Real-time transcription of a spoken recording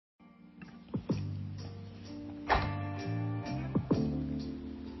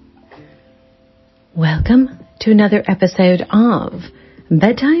Welcome to another episode of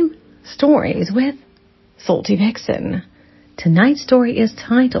Bedtime Stories with Salty Vixen. Tonight's story is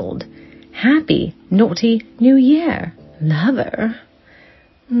titled, Happy Naughty New Year, Lover.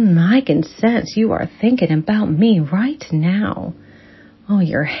 I can sense you are thinking about me right now. Oh,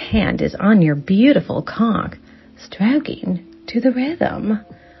 your hand is on your beautiful cock, stroking to the rhythm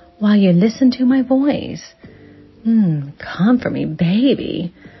while you listen to my voice. Come for me,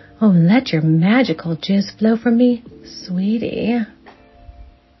 baby. Oh, let your magical jizz flow from me, sweetie.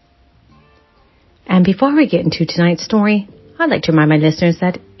 And before we get into tonight's story, I'd like to remind my listeners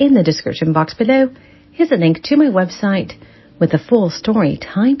that in the description box below is a link to my website with the full story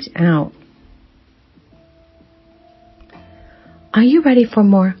typed out. Are you ready for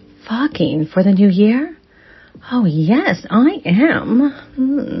more fucking for the new year? Oh, yes, I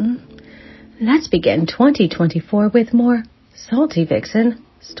am. Let's begin 2024 with more Salty Vixen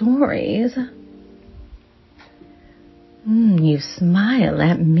stories. You smile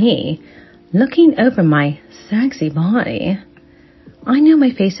at me, looking over my sexy body. I know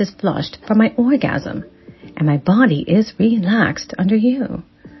my face is flushed from my orgasm, and my body is relaxed under you.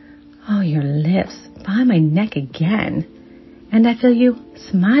 Oh, your lips by my neck again, and I feel you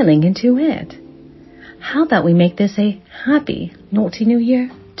smiling into it. How about we make this a happy, naughty new year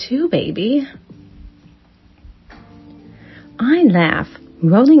too, baby? I laugh,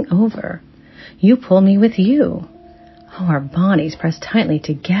 rolling over. You pull me with you. Oh, our bodies press tightly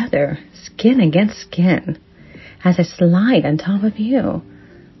together, skin against skin, as I slide on top of you.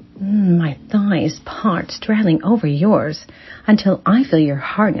 My thighs part, straddling over yours, until I feel your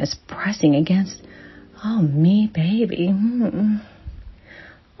hardness pressing against, me, baby.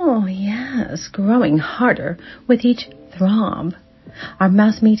 Oh, yes, growing harder with each throb. Our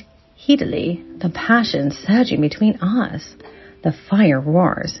mouths meet heatedly, the passion surging between us. The fire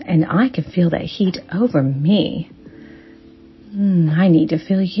roars, and I can feel that heat over me. I need to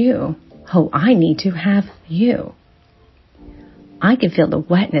feel you. Oh, I need to have you. I can feel the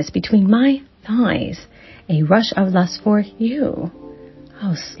wetness between my thighs, a rush of lust for you.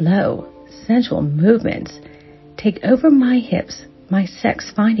 Oh, slow, sensual movements take over my hips, my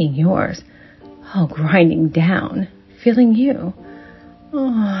sex finding yours. Oh, grinding down, feeling you.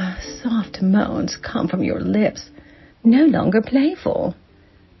 Oh, soft moans come from your lips, no longer playful.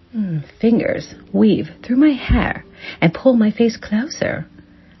 Fingers weave through my hair and pull my face closer.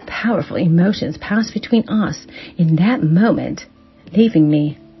 Powerful emotions pass between us in that moment, leaving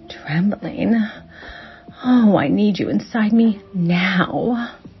me trembling. Oh, I need you inside me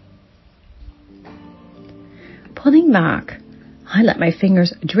now. Pulling back, I let my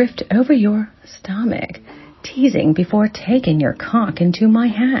fingers drift over your stomach, teasing before taking your cock into my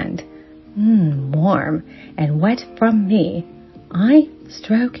hand. Warm and wet from me, I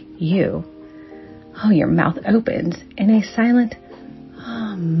stroke you. Oh, your mouth opens in a silent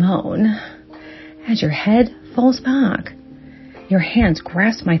moan as your head falls back. Your hands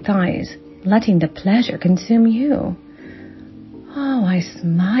grasp my thighs, letting the pleasure consume you. Oh, I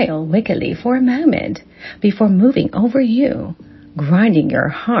smile wickedly for a moment before moving over you, grinding your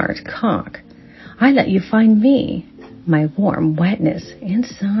hard cock. I let you find me, my warm wetness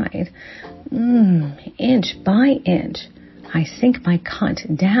inside. Inch by inch, I sink my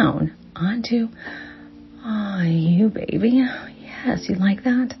cunt down onto you, baby. Yes, you like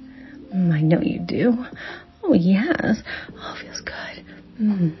that? I know you do. Oh, yes. Oh, feels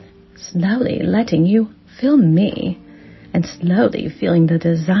good. Slowly letting you feel me, and slowly feeling the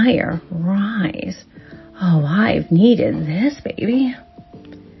desire rise. Oh, I've needed this, baby.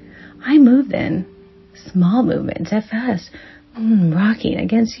 I move then, small movements at first, rocking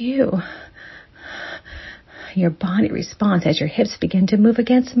against you. Your body responds as your hips begin to move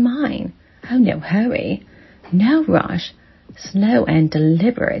against mine. Oh, no hurry, no rush, slow and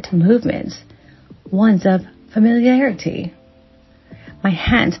deliberate movements, ones of familiarity. My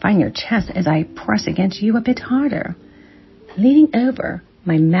hands find your chest as I press against you a bit harder. Leaning over,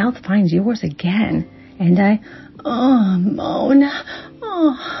 my mouth finds yours again, and I, moan.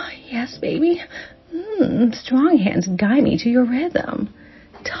 Oh, yes, baby. Strong hands guide me to your rhythm.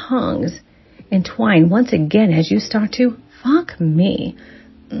 Tongues entwine once again as you start to fuck me.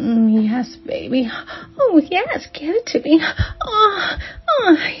 Yes, baby. Oh, yes, give it to me. Oh,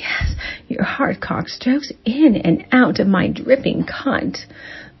 yes. Your hard cock strokes in and out of my dripping cunt.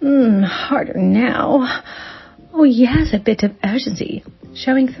 Harder now. Oh, yes, a bit of urgency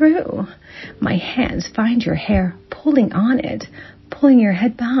showing through. My hands find your hair, pulling on it, pulling your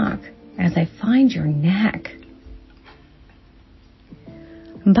head back as I find your neck.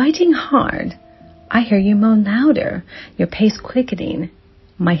 Biting hard, I hear you moan louder, your pace quickening.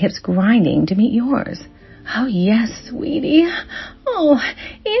 my hips grinding to meet yours. Oh, yes, sweetie. Oh,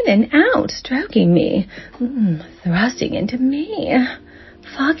 in and out, stroking me, thrusting into me,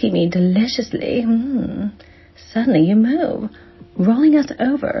 fucking me deliciously. Suddenly you move, rolling us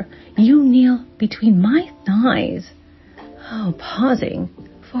over. You kneel between my thighs. Oh, pausing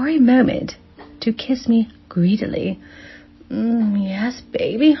for a moment to kiss me greedily. Yes,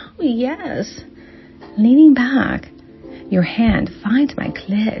 baby. Oh, yes. Leaning back, your hand finds my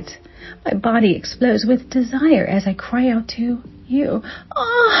clit. My body explodes with desire as I cry out to you.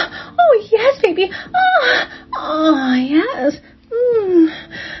 Oh, yes, baby. Oh, yes.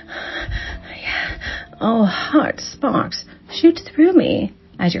 Yeah. Oh, hot sparks shoot through me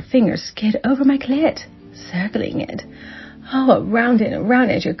as your fingers skid over my clit, circling it. Oh, around and around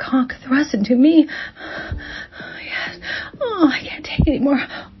as your cock thrusts into me. Oh, yes. Oh, I can't take it anymore.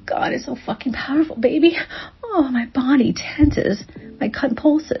 God, it's so fucking powerful, baby. Oh, my body tenses. My cunt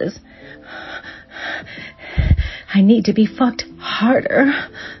pulses. I need to be fucked harder.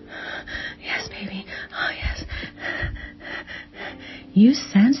 Yes, baby. Oh, yes. You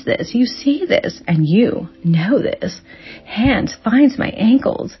sense this, you see this, and you know this. Hands finds my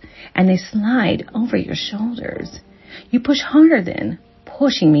ankles, and they slide over your shoulders. You push harder then,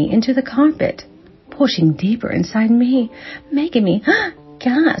 pushing me into the carpet, pushing deeper inside me, making me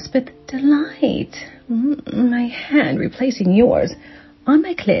gasp with delight. My hand replacing yours on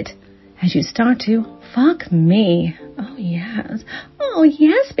my clit as you start to fuck me. Oh, yes. Oh,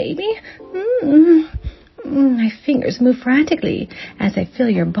 yes, baby. My fingers move frantically as I feel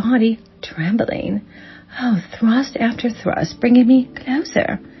your body trembling. Oh, thrust after thrust, bringing me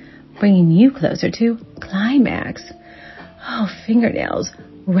closer, bringing you closer to climax. Oh, fingernails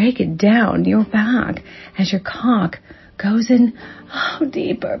rake it down your back as your cock goes in. Oh,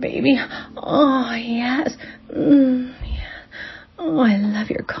 deeper, baby. Oh, yes. Yeah. Oh, I love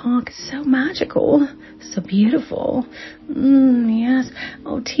your cock. It's so magical. So beautiful. Yes.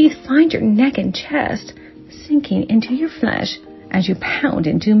 Oh, teeth find your neck and chest, sinking into your flesh as you pound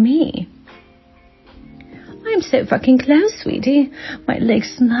into me. I'm so fucking close, sweetie. My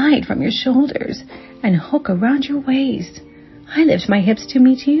legs slide from your shoulders and hook around your waist. I lift my hips to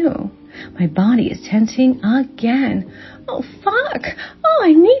meet you. My body is tensing again. Oh, fuck. Oh,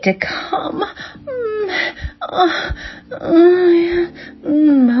 I need to come.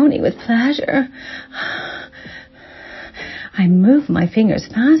 Moaning with pleasure. I move my fingers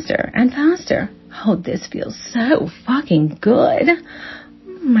faster and faster. Oh, this feels so fucking good.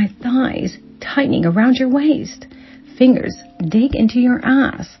 My thighs tightening around your waist. Fingers dig into your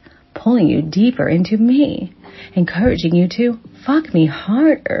ass, pulling you deeper into me, encouraging you to fuck me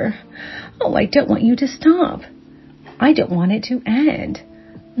harder. Oh, I don't want you to stop. I don't want it to end.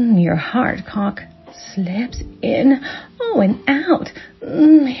 Your hard cock slips in, oh, and out.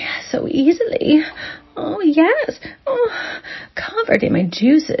 Yeah, so easily. Oh, yes. Oh, covered in my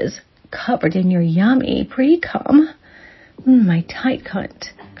juices, covered in your yummy pre-cum. My tight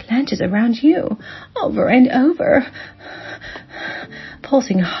cunt clenches around you, over and over,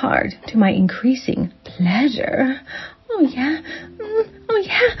 pulsing hard to my increasing pleasure. Oh, yeah. Oh,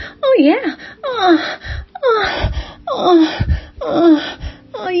 yeah. Oh, yeah.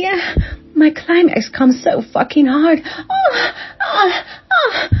 Oh, yeah. My climax comes so fucking hard.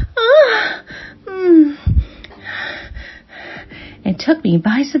 It took me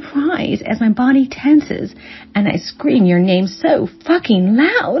by surprise as my body tenses and I scream your name so fucking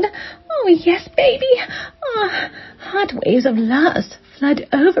loud. Oh, yes, baby. Hot waves of lust flood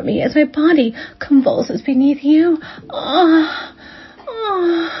over me as my body convulses beneath you.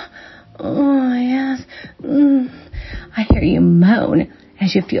 Yes. I hear you moan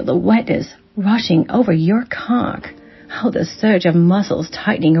as you feel the wetness rushing over your cock. Oh, the surge of muscles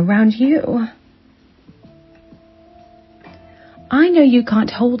tightening around you. I know you can't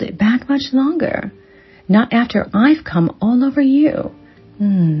hold it back much longer. Not after I've come all over you.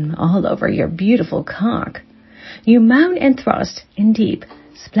 All over your beautiful cock. You moan and thrust in deep,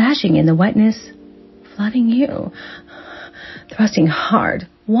 splashing in the wetness, flooding you. Thrusting hard,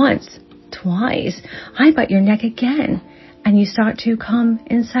 once, twice. I bite your neck again, and you start to come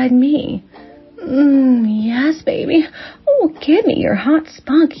inside me. Yes, baby. Oh, give me your hot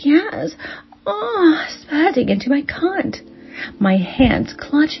spunk, yes. Spazzing into my cunt. My hands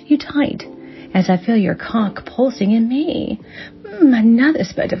clutch you tight as I feel your cock pulsing in me. Another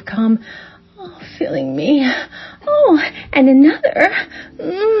spurt of cum. Filling me. And another.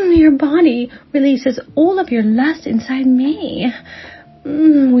 Your body releases all of your lust inside me.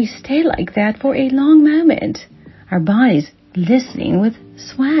 We stay like that for a long moment, our bodies glistening with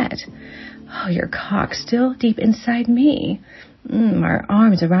sweat. Oh, your cock still deep inside me. Our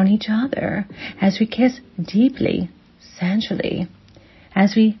arms around each other as we kiss deeply, sensually.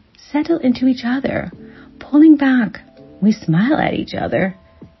 As we settle into each other, pulling back, we smile at each other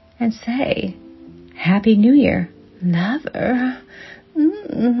and say, Happy New Year, lover.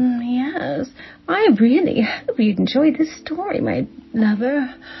 Yes, I really hope you enjoyed this story, my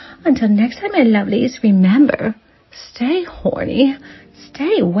lover. Until next time, my lovelies, remember, stay horny,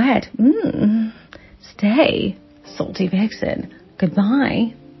 stay wet, stay salty vixen.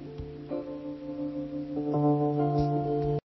 Goodbye.